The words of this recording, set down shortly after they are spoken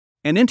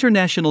An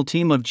international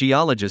team of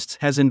geologists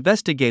has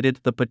investigated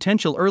the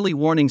potential early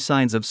warning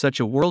signs of such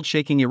a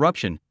world-shaking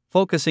eruption,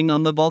 focusing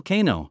on the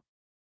volcano.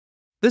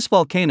 This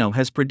volcano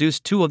has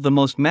produced two of the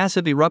most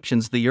massive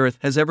eruptions the Earth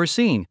has ever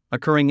seen,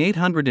 occurring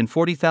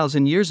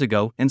 840,000 years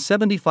ago and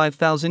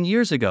 75,000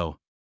 years ago.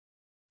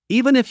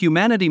 Even if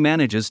humanity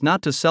manages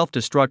not to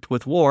self-destruct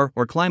with war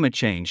or climate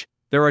change,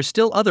 there are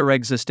still other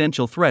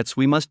existential threats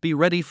we must be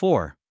ready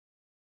for.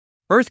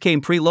 Earth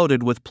came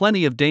preloaded with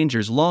plenty of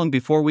dangers long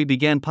before we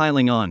began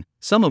piling on,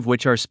 some of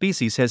which our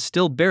species has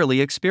still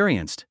barely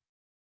experienced.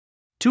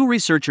 Two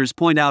researchers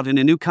point out in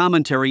a new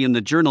commentary in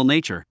the journal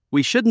Nature,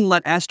 we shouldn't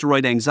let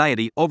asteroid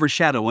anxiety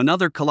overshadow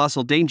another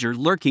colossal danger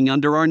lurking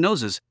under our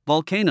noses: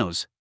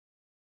 volcanoes.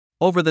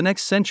 Over the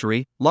next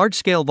century,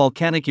 large-scale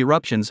volcanic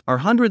eruptions are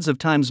hundreds of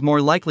times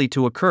more likely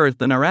to occur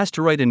than our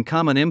asteroid and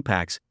comet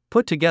impacts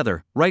put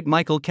together, write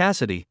Michael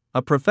Cassidy,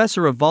 a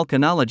professor of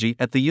volcanology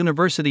at the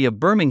University of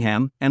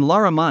Birmingham, and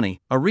Lara Mani,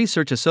 a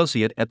research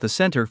associate at the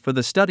Center for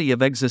the Study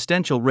of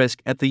Existential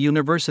Risk at the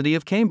University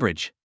of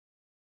Cambridge.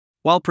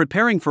 While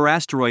preparing for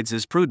asteroids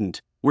is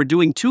prudent, we're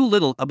doing too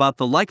little about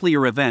the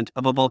likelier event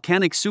of a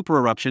volcanic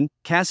supereruption,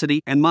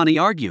 Cassidy and Mani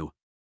argue.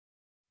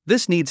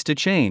 This needs to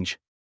change.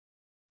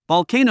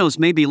 Volcanoes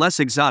may be less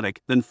exotic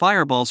than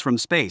fireballs from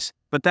space,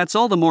 but that's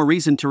all the more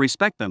reason to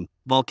respect them.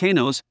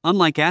 Volcanoes,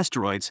 unlike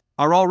asteroids,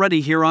 are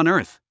already here on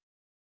Earth.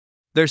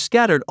 They're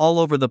scattered all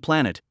over the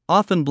planet,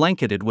 often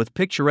blanketed with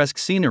picturesque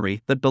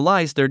scenery that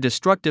belies their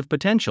destructive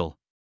potential.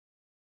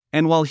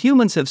 And while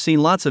humans have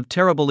seen lots of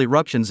terrible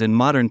eruptions in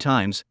modern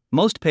times,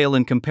 most pale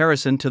in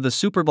comparison to the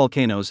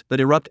supervolcanoes that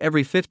erupt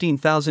every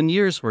 15,000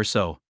 years or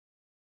so.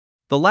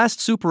 The last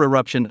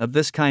supereruption of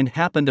this kind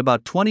happened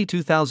about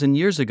 22,000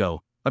 years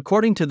ago,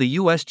 according to the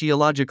U.S.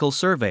 Geological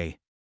Survey.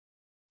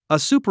 A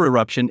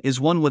supereruption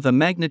is one with a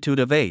magnitude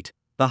of 8,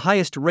 the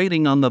highest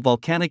rating on the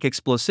Volcanic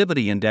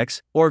Explosivity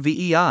Index, or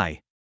VEI.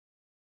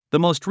 The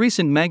most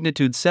recent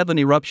magnitude 7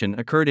 eruption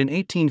occurred in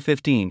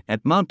 1815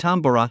 at Mount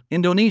Tambora,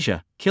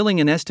 Indonesia,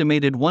 killing an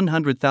estimated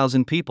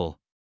 100,000 people.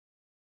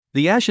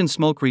 The ash and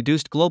smoke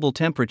reduced global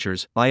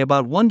temperatures by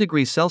about 1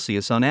 degree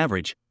Celsius on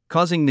average,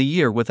 causing the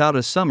year without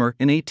a summer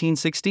in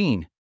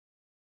 1816.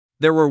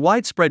 There were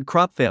widespread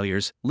crop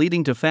failures,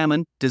 leading to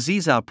famine,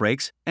 disease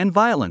outbreaks, and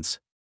violence.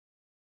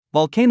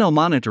 Volcano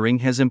monitoring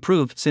has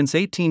improved since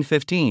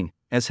 1815,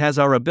 as has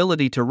our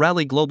ability to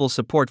rally global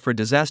support for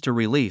disaster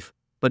relief,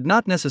 but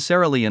not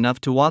necessarily enough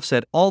to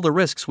offset all the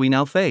risks we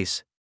now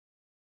face.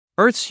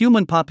 Earth's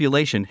human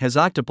population has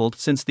octupled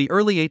since the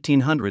early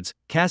 1800s,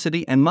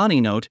 Cassidy and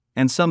Mani note,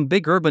 and some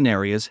big urban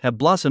areas have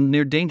blossomed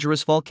near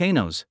dangerous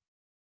volcanoes.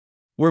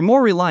 We're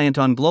more reliant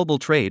on global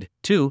trade,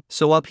 too,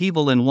 so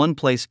upheaval in one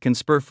place can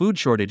spur food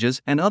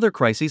shortages and other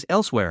crises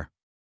elsewhere.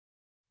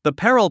 The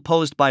peril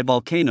posed by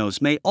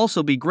volcanoes may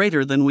also be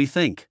greater than we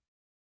think.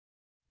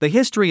 The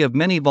history of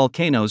many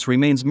volcanoes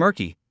remains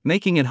murky,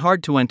 making it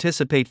hard to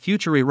anticipate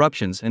future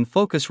eruptions and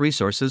focus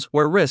resources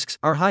where risks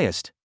are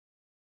highest.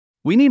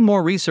 We need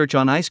more research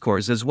on ice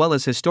cores as well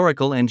as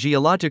historical and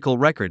geological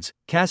records,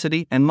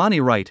 Cassidy and Mani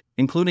write,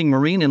 including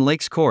marine and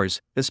lakes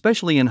cores,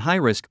 especially in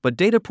high-risk but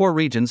data-poor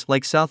regions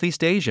like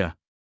Southeast Asia.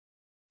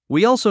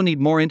 We also need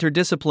more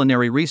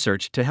interdisciplinary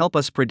research to help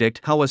us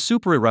predict how a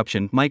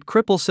supereruption might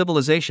cripple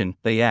civilization,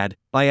 they add,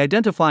 by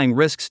identifying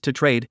risks to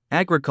trade,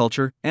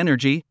 agriculture,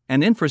 energy,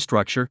 and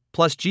infrastructure,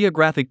 plus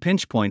geographic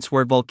pinch points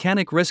where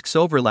volcanic risks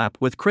overlap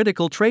with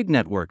critical trade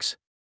networks.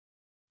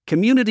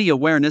 Community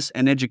awareness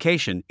and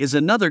education is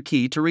another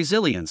key to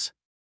resilience.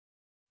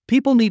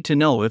 People need to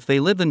know if they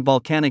live in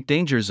volcanic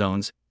danger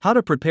zones, how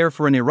to prepare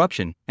for an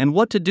eruption, and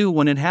what to do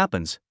when it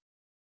happens.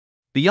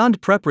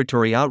 Beyond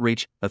preparatory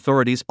outreach,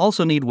 authorities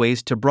also need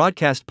ways to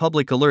broadcast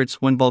public alerts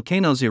when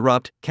volcanoes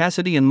erupt,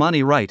 Cassidy and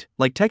Mani write,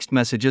 like text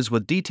messages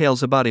with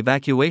details about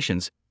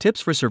evacuations,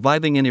 tips for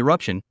surviving an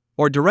eruption,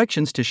 or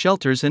directions to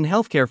shelters and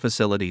healthcare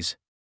facilities.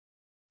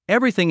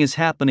 Everything is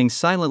happening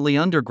silently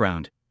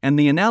underground, and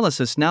the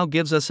analysis now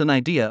gives us an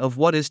idea of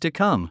what is to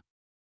come.